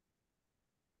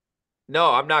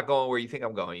 No, I'm not going where you think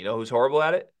I'm going. You know who's horrible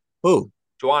at it? Who?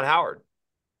 Juwan Howard.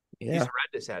 He's Yeah.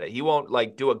 horrendous at it. He won't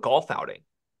do a golf outing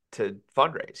to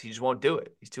fundraise. He just won't do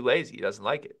it. He's too lazy. He doesn't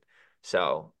like it.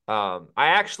 So I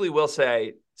actually will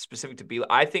say, specific to Beilein,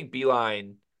 I think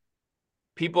Beilein,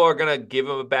 people are going to give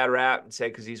him a bad rap and say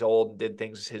because he's old and did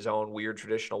things his own weird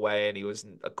traditional way and he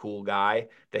wasn't a cool guy,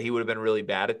 that he would have been really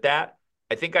bad at that.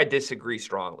 I think I disagree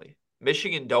strongly.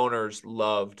 Michigan donors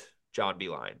loved John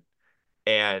Beilein.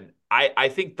 And I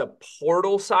think the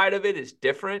portal side of it is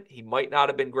different. He might not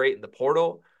have been great in the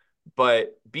portal,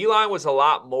 but Beilein was a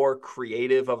lot more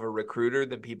creative of a recruiter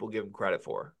than people give him credit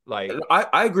for. Like,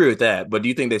 I agree with that, but do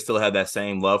you think they still have that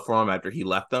same love for him after he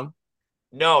left them?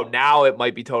 no, now it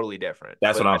might be totally different.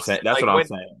 That's But what I'm saying. That's like what I'm when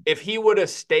saying. if he would have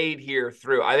stayed here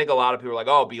through, I think a lot of people are like,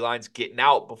 oh, Beilein's getting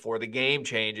out before the game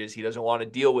changes. He doesn't want to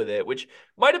deal with it, which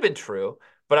might have been true.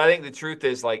 But I think the truth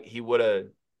is like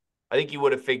I think he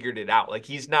would have figured it out. Like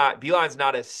Beilein's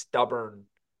not as stubborn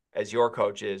as your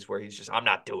coach is, where he's just, I'm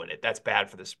not doing it. That's bad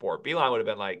for the sport. Beilein would have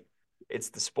been like, it's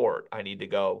the sport. I need to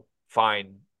go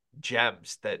find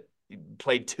gems that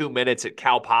played 2 minutes at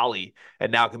Cal Poly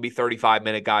and now can be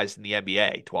 35-minute guys in the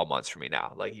NBA 12 months from me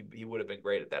now. Like he would have been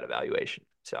great at that evaluation.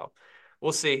 So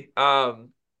we'll see. Yeah,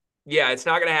 it's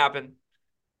not going to happen.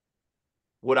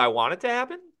 Would I want it to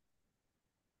happen?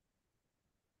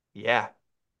 Yeah.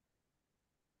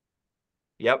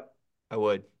 Yep, I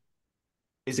would.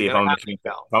 Is it See, going to happen? If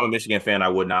No. I'm a Michigan fan, I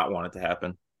would not want it to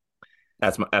happen.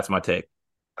 That's my take.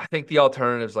 I think the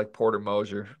alternatives like Porter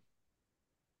Moser.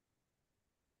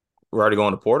 We're already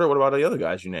going to Porter. What about the other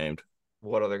guys you named?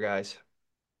 What other guys?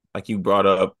 Like you brought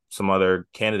up some other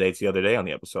candidates the other day on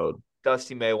the episode.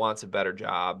 Dusty May wants a better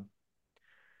job.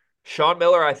 Sean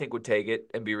Miller, I think, would take it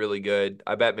and be really good.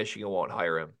 I bet Michigan won't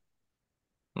hire him.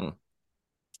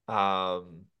 Hmm.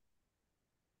 Um,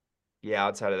 yeah,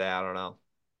 outside of that, I don't know.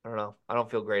 I don't know. I don't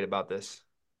feel great about this.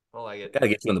 I don't like it. Gotta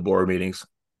get you in the board meetings.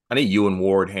 I need you and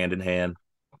Ward hand in hand.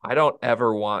 I don't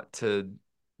ever want to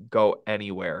go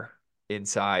anywhere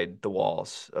inside the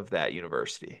walls of that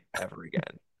university ever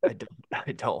again.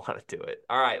 I don't want to do it.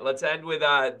 All right, let's end with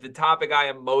the topic I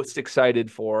am most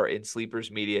excited for in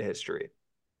Sleepers media history.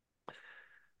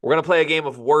 We're going to play a game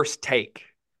of worst take.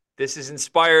 This is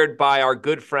inspired by our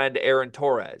good friend Aaron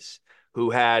Torres, who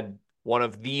had one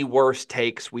of the worst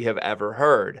takes we have ever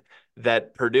heard,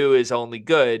 that Purdue is only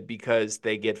good because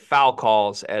they get foul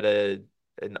calls at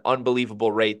an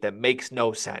unbelievable rate that makes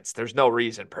no sense. There's no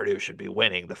reason Purdue should be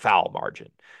winning the foul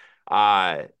margin.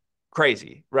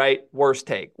 Crazy, right? Worst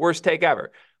take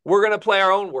ever. We're going to play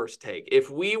our own worst take.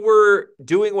 If we were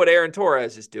doing what Aaron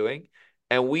Torres is doing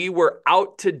and we were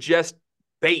out to just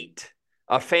bait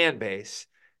a fan base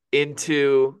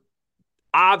into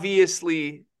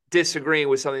obviously disagreeing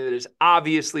with something that is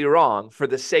obviously wrong for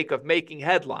the sake of making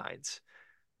headlines,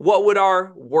 what would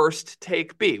our worst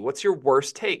take be? What's your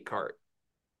worst take, Cart?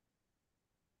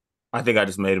 I think I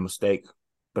just made a mistake,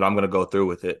 but I'm gonna go through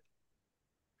with it.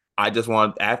 I just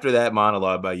want after that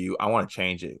monologue by you, I want to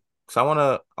change it because I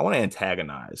want to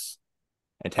antagonize.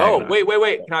 Oh, Antagonize.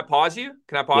 wait. Can I pause you?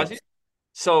 Can I pause you? Yes.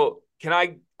 So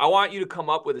I want you to come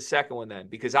up with a second one then,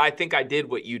 because I think I did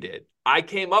what you did. I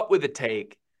came up with a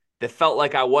take that felt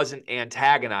like I wasn't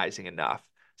antagonizing enough.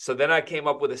 So then I came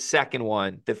up with a second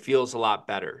one that feels a lot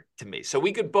better to me. So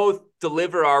we could both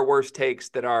deliver our worst takes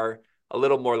that are a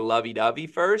little more lovey-dovey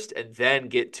first, and then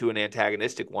get to an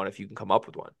antagonistic one if you can come up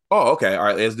with one. Oh, okay. All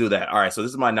right, let's do that. All right, so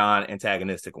this is my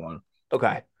non-antagonistic one.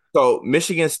 Okay. So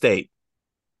Michigan State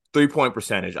 3-point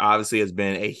percentage obviously has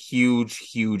been a huge,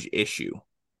 huge issue,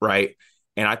 right?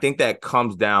 And I think that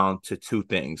comes down to two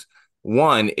things.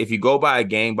 One, if you go by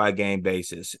game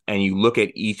basis and you look at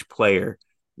each player,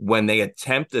 when they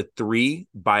attempt a three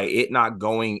by it not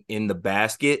going in the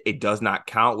basket, it does not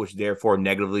count, which therefore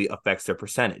negatively affects their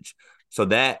percentage. So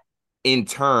that in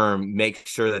turn makes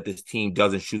sure that this team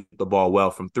doesn't shoot the ball well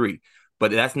from three.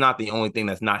 But that's not the only thing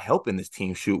that's not helping this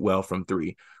team shoot well from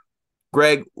three.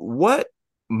 Greg, what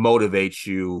motivates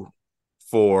you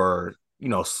for,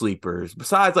 sleepers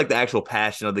besides like the actual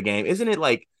passion of the game? Isn't it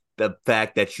like the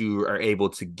fact that you are able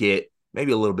to get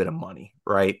maybe a little bit of money,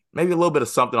 right? Maybe a little bit of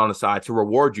something on the side to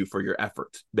reward you for your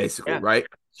efforts, basically, Yeah, right?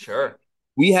 sure.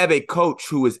 We have a coach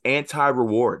who is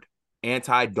anti-reward,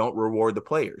 don't reward the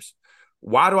players.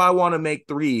 Why do I want to make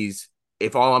threes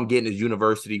if all I'm getting is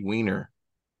University Wiener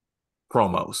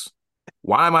promos?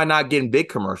 Why am I not getting big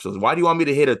commercials? Why do you want me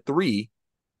to hit a three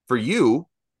for you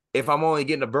if I'm only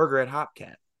getting a burger at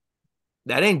Hopcat?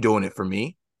 That ain't doing it for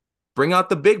me. Bring out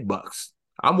the big bucks.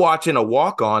 I'm watching a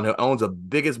walk-on who owns the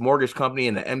biggest mortgage company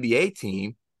in the NBA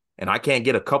team, and I can't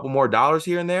get a couple more dollars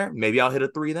here and there. Maybe I'll hit a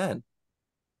three then.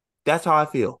 That's how I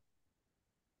feel.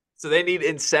 So they need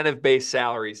incentive-based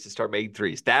salaries to start making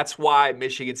threes. That's why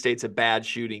Michigan State's a bad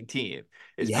shooting team,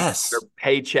 is because their Yes,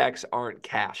 paychecks aren't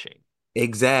cashing.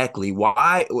 exactly.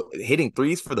 Why hitting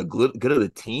threes for the good of the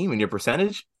team and your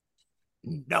percentage?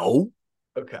 No.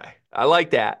 Okay. I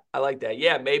like that. I like that.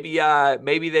 Yeah,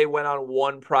 maybe they went on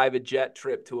one private jet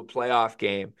trip to a playoff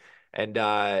game and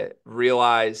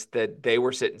realized that they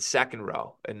were sitting second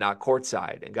row and not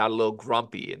courtside and got a little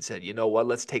grumpy and said, "You know what?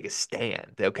 Let's take a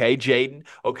stand." Okay, Jaden.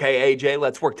 Okay, AJ,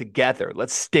 let's work together.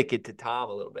 Let's stick it to Tom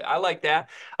a little bit. I like that.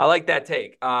 I like that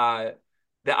take.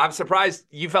 I'm surprised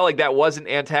you felt like that wasn't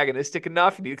antagonistic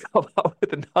enough and you come up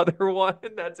with another one.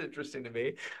 That's interesting to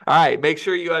me. All right, make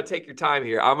sure you take your time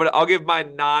here. I'll give my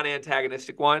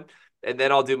non-antagonistic one, and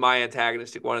then I'll do my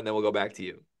antagonistic one, and then we'll go back to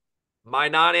you. My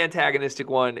non-antagonistic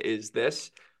one is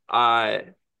this.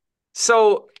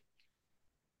 So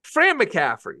Fran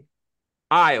McCaffery,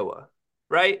 Iowa,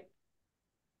 right?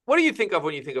 What do you think of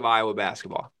when you think of Iowa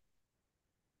basketball?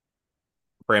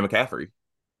 Fran McCaffrey.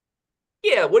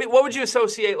 Yeah, what would you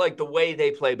associate like the way they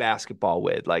play basketball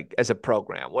with, like as a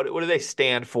program? What do they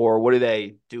stand for? What do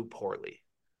they do poorly?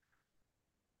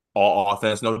 All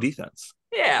offense, no defense.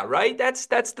 Yeah, right. That's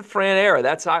the Fran era.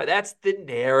 That's the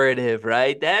narrative,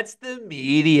 right? That's the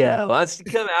media wants to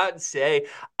come out and say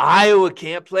Iowa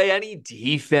can't play any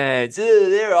defense. Ugh,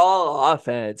 they're all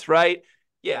offense, right?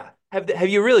 Yeah. Have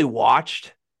you really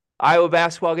watched Iowa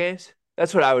basketball games?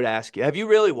 That's what I would ask you. Have you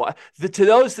really watched to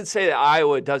those that say that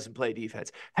Iowa doesn't play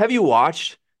defense? Have you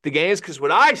watched the games? Because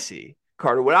what I see,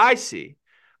 Carter, I see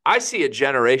a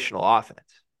generational offense.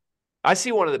 I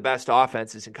see one of the best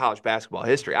offenses in college basketball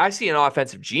history. I see an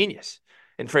offensive genius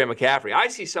in Fran McCaffery. I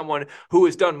see someone who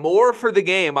has done more for the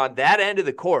game on that end of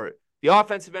the court, the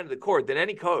offensive end of the court, than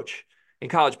any coach in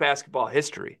college basketball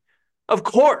history. Of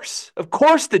course,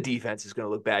 the defense is going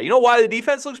to look bad. You know why the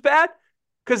defense looks bad?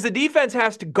 Because the defense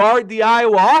has to guard the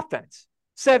Iowa offense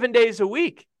 7 days a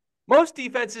week. Most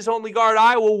defenses only guard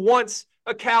Iowa once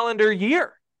a calendar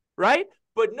year, right?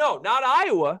 But no, not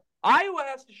Iowa. Iowa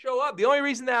has to show up. The only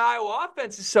reason that Iowa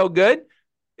offense is so good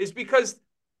is because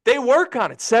they work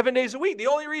on it 7 days a week. The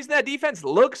only reason that defense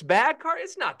looks bad,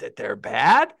 it's not that they're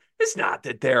bad. It's not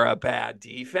that they're a bad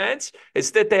defense. It's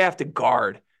that they have to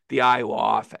guard the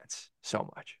Iowa offense so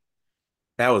much.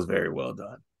 That was very well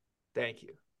done. Thank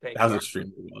you. That was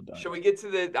extremely well done. Should we get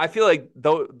to I feel like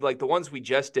the ones we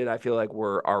just did, I feel like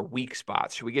were our weak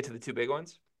spots. Should we get to the two big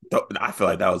ones? I feel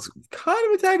like that was kind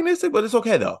of antagonistic, but it's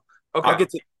okay though. Okay.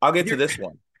 I'll get to this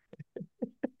one.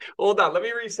 Hold on. Let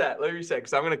me reset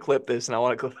because I'm going to clip this and I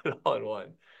want to clip it all in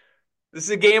one. This is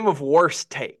a game of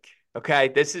worst take. Okay.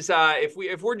 This is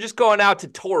if we're just going out to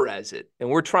Torres it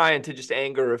and we're trying to just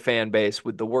anger a fan base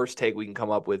with the worst take we can come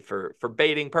up with for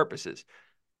baiting purposes.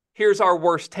 Here's our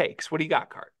worst takes. What do you got,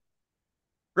 Cart?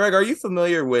 Greg, are you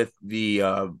familiar with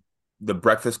the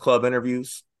Breakfast Club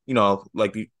interviews?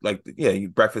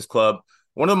 Breakfast Club.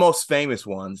 One of the most famous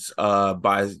ones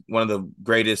by one of the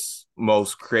greatest,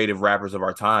 most creative rappers of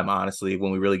our time, honestly,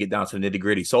 when we really get down to the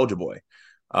nitty-gritty, Soulja Boy.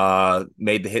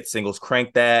 Made the hit singles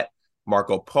Crank That,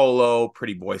 Marco Polo,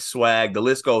 Pretty Boy Swag. The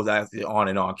list goes on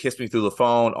and on. Kiss Me Through the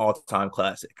Phone, all-time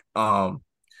classic. And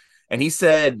he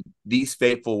said these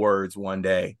fateful words one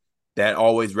day that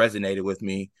always resonated with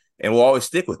me and will always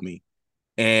stick with me.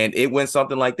 And it went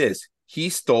something like this. He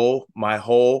stole my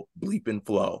whole bleeping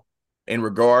flow in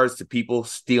regards to people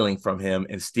stealing from him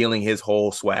and stealing his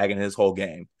whole swag and his whole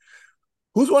game.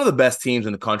 Who's one of the best teams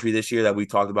in the country this year that we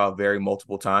talked about very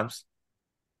multiple times?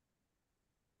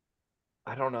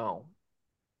 I don't know.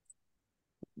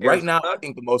 Right now, I Arizona?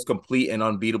 think the most complete and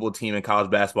unbeatable team in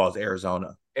college basketball is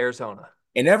Arizona. Arizona.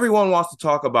 And everyone wants to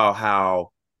talk about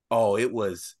how, oh, it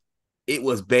was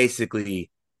basically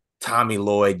Tommy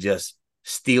Lloyd just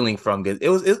stealing from it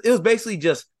was basically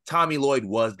just Tommy Lloyd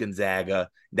was Gonzaga.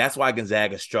 That's why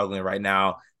Gonzaga's struggling right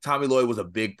now. Tommy Lloyd was a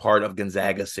big part of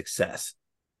Gonzaga's success.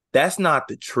 That's not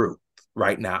the truth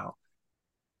right now.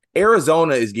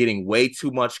 Arizona is getting way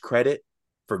too much credit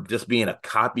for just being a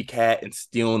copycat and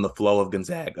stealing the flow of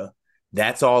Gonzaga.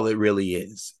 That's all it really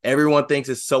is. Everyone thinks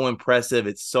it's so impressive.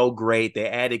 It's so great. They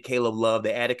added Caleb Love.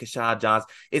 They added Kashad Johns.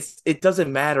 It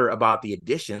doesn't matter about the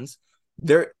additions.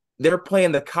 They're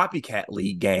playing the copycat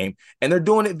league game and they're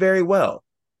doing it very well.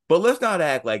 But let's not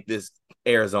act like this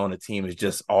Arizona team is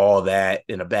just all that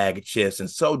in a bag of chips and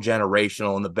so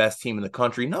generational and the best team in the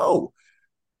country. No,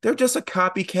 they're just a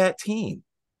copycat team.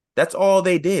 That's all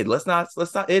they did. Let's not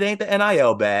it ain't the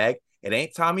NIL bag. It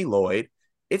ain't Tommy Lloyd.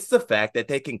 It's the fact that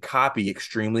they can copy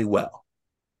extremely well.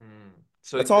 Hmm.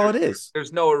 So That's all it is.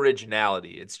 there's no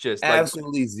originality. It's just like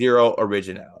Absolutely zero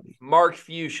originality. Mark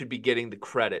Few should be getting the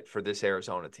credit for this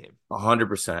Arizona team.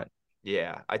 100%.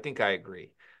 Yeah, I think I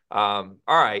agree. All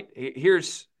right.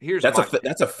 Here's That's my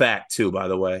that's a fact too, by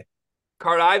the way.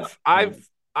 card.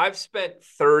 I've spent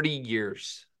 30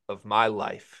 years of my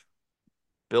life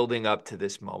building up to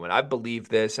this moment. I believe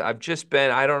this. I've just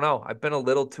been, I don't know, I've been a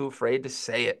little too afraid to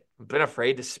say it. I've been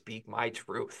afraid to speak my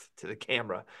truth to the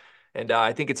camera. And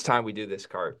I think it's time we do this,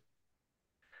 Cart.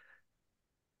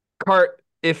 Cart,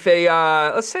 if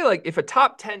let's say like if a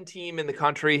top 10 team in the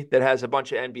country that has a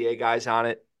bunch of NBA guys on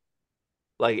it,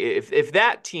 like if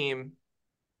that team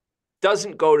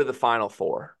doesn't go to the Final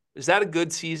Four, is that a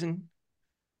good season?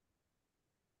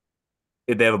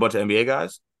 Did they have a bunch of NBA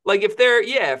guys? Like if they're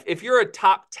yeah, if you're a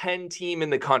top 10 team in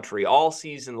the country all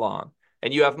season long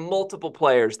and you have multiple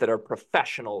players that are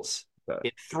professionals Okay.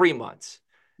 in 3 months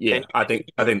Yeah, and I think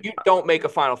you don't make a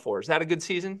Final Four, is that a good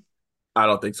season? I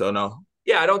don't think so. No.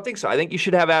 Yeah, I don't think so. I think you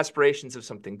should have aspirations of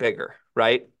something bigger,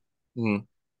 right? Mhm.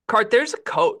 Cart, there's a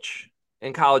coach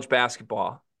in college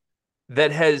basketball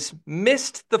that has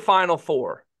missed the Final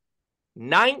Four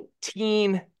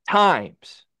 19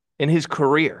 times in his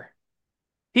career.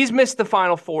 He's missed the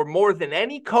Final Four more than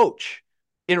any coach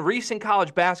in recent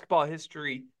college basketball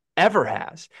history ever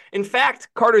has. In fact,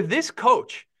 Carter, this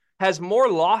coach has more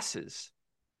losses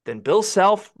than Bill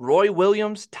Self, Roy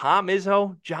Williams, Tom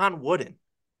Izzo, John Wooden.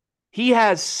 He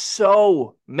has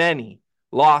so many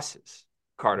losses,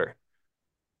 Carter.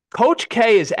 Coach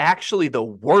K is actually the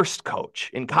worst coach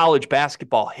in college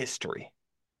basketball history.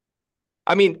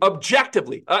 I mean,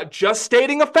 objectively, just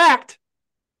stating a fact.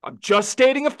 I'm just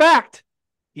stating a fact.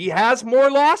 He has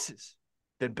more losses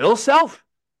than Bill Self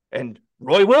and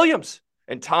Roy Williams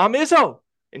and Tom Izzo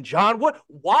and John Wood.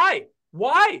 Why?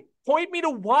 Why? Point me to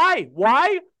why.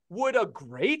 Why would a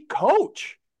great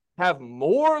coach have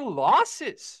more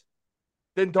losses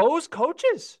than those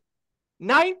coaches?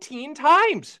 19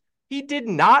 times. He did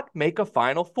not make a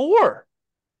Final Four.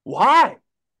 Why?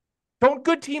 Don't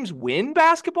good teams win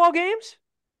basketball games?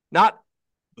 Not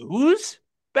lose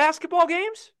basketball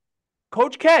games?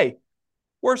 Coach K,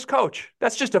 worst coach.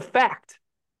 That's just a fact.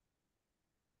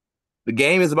 The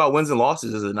game is about wins and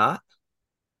losses, is it not?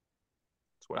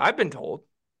 That's what I've been told.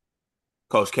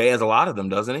 Coach K has a lot of them,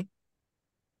 doesn't he?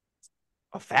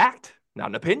 A fact, not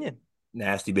an opinion.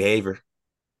 Nasty behavior.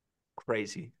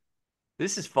 Crazy.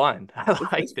 This is fun. I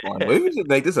like It's fun. it. Maybe we should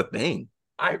make this a thing.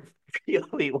 I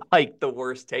really like the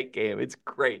worst take game. It's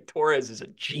great. Torres is a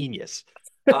genius.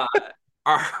 Uh,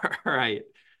 all right.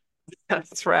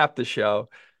 Let's wrap the show.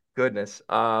 Goodness.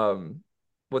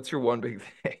 What's your one big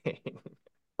thing?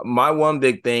 My one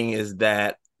big thing is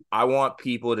that I want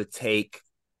people to take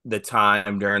the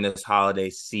time during this holiday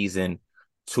season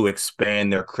to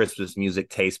expand their Christmas music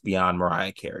taste beyond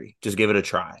Mariah Carey. Just give it a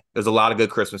try. There's a lot of good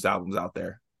Christmas albums out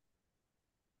there.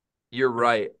 You're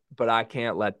right, but I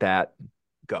can't let that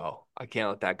go. I can't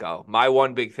let that go. My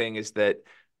one big thing is that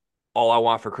All I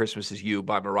Want for Christmas Is You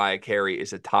by Mariah Carey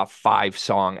is a top 5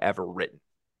 song ever written.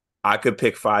 I could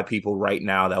pick 5 people right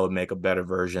now that would make a better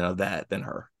version of that than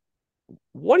her.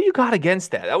 What do you got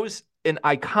against that? That was an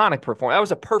iconic performance. That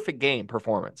was a perfect game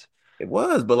performance. It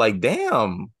was, but like,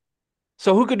 damn.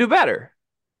 So who could do better?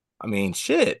 I mean,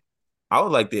 shit. I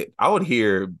would think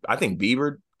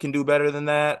Bieber can do better than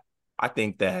that. I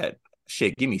think that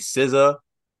Shit, give me SZA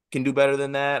can do better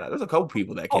than that. There's a couple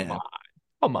people that Come on, can.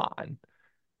 come on,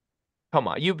 come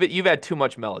on. You've had too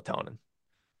much melatonin.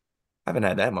 I haven't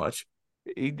had that much.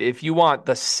 If you want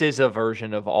the SZA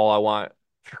version of All I Want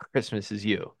for Christmas Is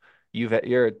You,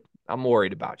 you're. I'm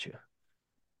worried about you.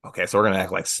 Okay, so we're gonna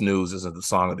act like Snooze isn't the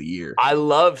song of the year. I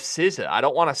love SZA. I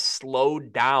don't want to slow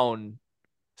down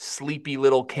sleepy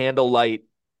little candlelight.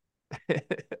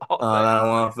 All All that. I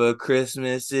want for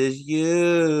Christmas is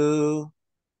you.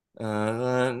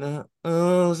 I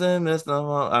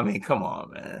mean, come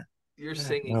on, man. You're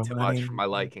singing too much Nobody. for my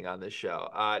liking on this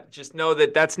show. Just know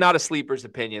that that's not a sleeper's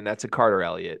opinion. That's a Carter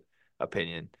Elliott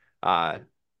opinion. I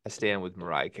stand with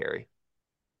Mariah Carey.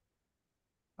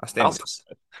 I I stand with also,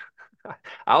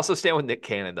 I also stand with Nick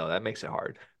Cannon, though. That makes it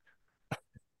hard.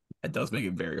 that does make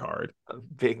it very hard. I'm a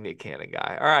big Nick Cannon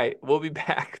guy. All right, we'll be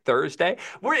back Thursday.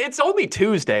 It's only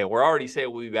Tuesday. We're already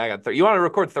saying we'll be back on Thursday. You want to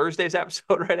record Thursday's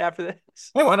episode right after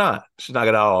this? Hey, why not? Should knock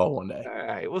it out all one day. All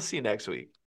right, we'll see you next week.